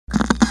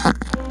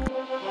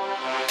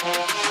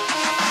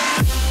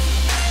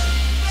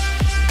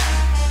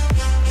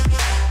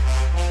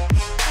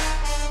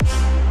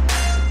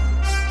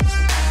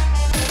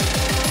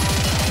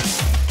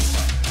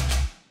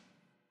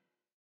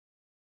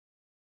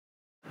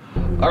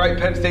All right,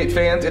 Penn State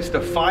fans, it's the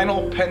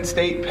final Penn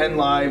State Penn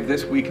Live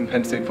This Week in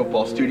Penn State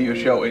Football Studio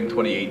show in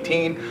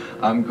 2018.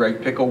 I'm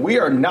Greg Pickel. We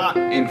are not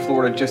in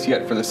Florida just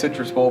yet for the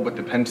Citrus Bowl, but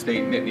the Penn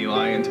State Nittany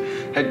Lions.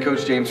 Head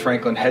coach James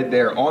Franklin head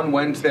there on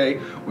Wednesday.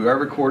 We are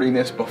recording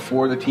this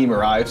before the team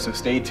arrives, so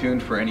stay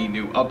tuned for any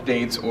new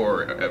updates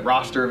or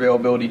roster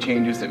availability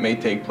changes that may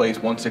take place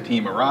once the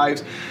team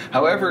arrives.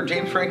 However,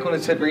 James Franklin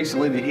has said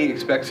recently that he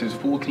expects his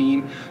full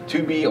team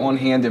to be on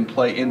hand and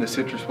play in the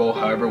Citrus Bowl.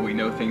 However, we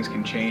know things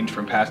can change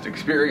from past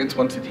experience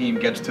once the team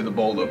gets to the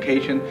bowl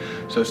location,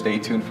 so stay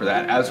tuned for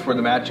that. As for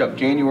the matchup,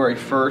 January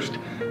 1st,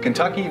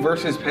 Kentucky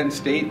versus Penn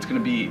State. It's going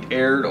to be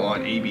aired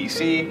on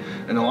ABC,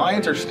 and the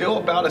Lions are still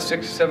about a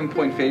 6 to 7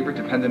 point favorite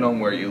depending on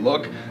where you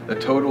look. The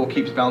total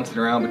keeps bouncing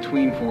around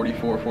between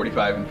 44,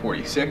 45, and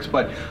 46,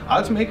 but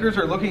odds makers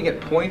are looking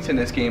at points in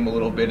this game a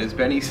little bit as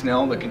Benny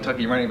Snell, the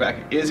Kentucky running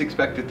back, is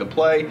expected to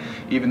play,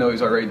 even though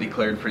he's already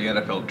declared for the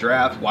NFL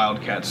draft.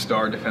 Wildcats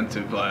star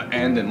defensive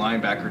end and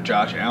linebacker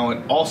Josh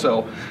Allen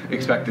also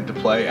expected to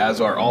play,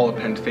 as are all of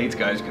Penn State's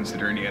guys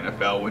considering the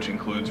NFL, which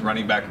includes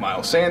running back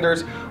Miles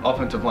Sanders,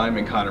 offensive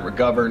lineman Connor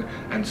McGovern,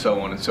 and so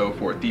on and so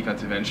forth.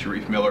 Defensive end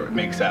Sharif Miller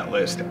makes that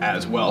list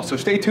as well. So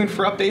stay tuned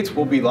for updates.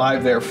 We'll be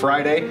live there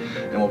Friday,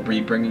 and we'll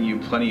be bringing you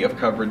plenty of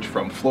coverage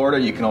from Florida.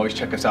 You can always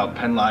check us out,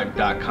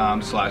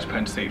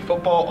 pennlive.com/Penn State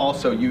football,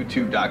 also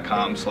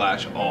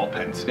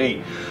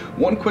youtube.com/allpennstate.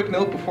 One quick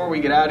note before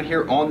we get out of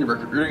here on the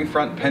recruiting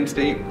front, Penn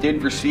State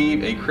did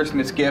receive a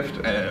Christmas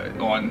gift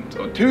on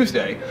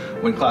Tuesday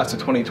when class of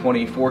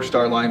 2020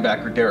 four-star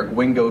linebacker Derek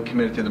Wingo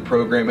committed to the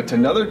program. It's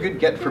another good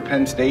get for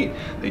Penn State.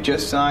 They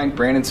just signed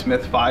Brandon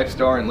Smith,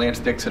 5-star, and Lance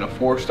Dixon, a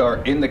 4-star,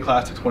 in the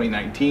class of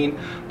 2019.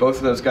 Both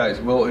of those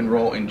guys will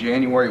enroll in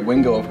January.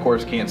 Wingo, of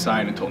course, can't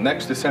sign until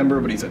next December,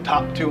 but he's a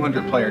top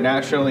 200 player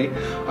nationally,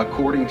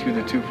 according to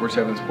the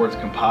 247 Sports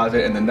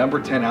Composite, and the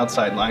number 10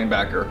 outside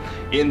linebacker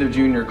in the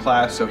junior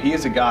class. So he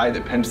is a guy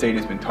that Penn State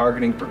has been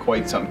targeting for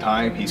quite some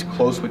time. He's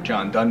close with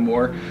John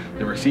Dunmore,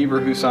 the receiver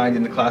who signed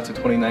in the class of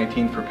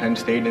 2019 for Penn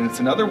State, and it's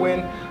another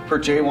win for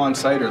Jaywan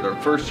Sider, their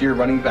first-year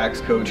running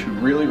backs coach, who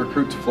really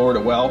recruits Florida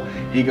well.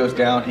 He goes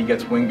down, he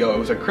gets Wingo. It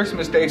was a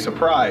Christmas Day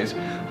surprise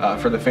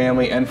for the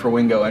family and for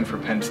Wingo and for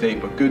Penn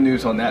State, but good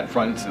news on that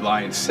front. It's the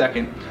Lions'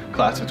 second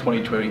class of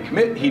 2020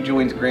 commit. He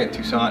joins Grant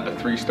Toussaint, a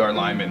 3-star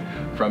lineman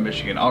from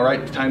Michigan. All right,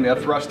 it's time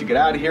for us to get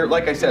out of here.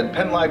 Like I said,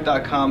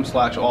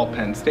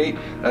 pennlive.com/allpennstate,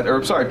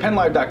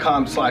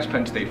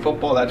 pennlive.com/Penn State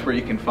football. That's where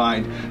you can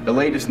find the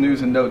latest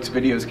news and notes.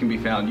 Videos can be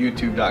found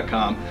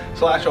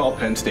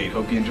youtube.com/allpennstate.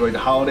 Hope you enjoyed the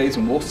holidays,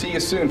 and we'll see you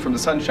soon from the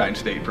Sunshine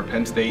State for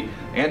Penn State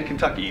and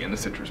Kentucky in the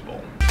Citrus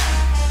Bowl.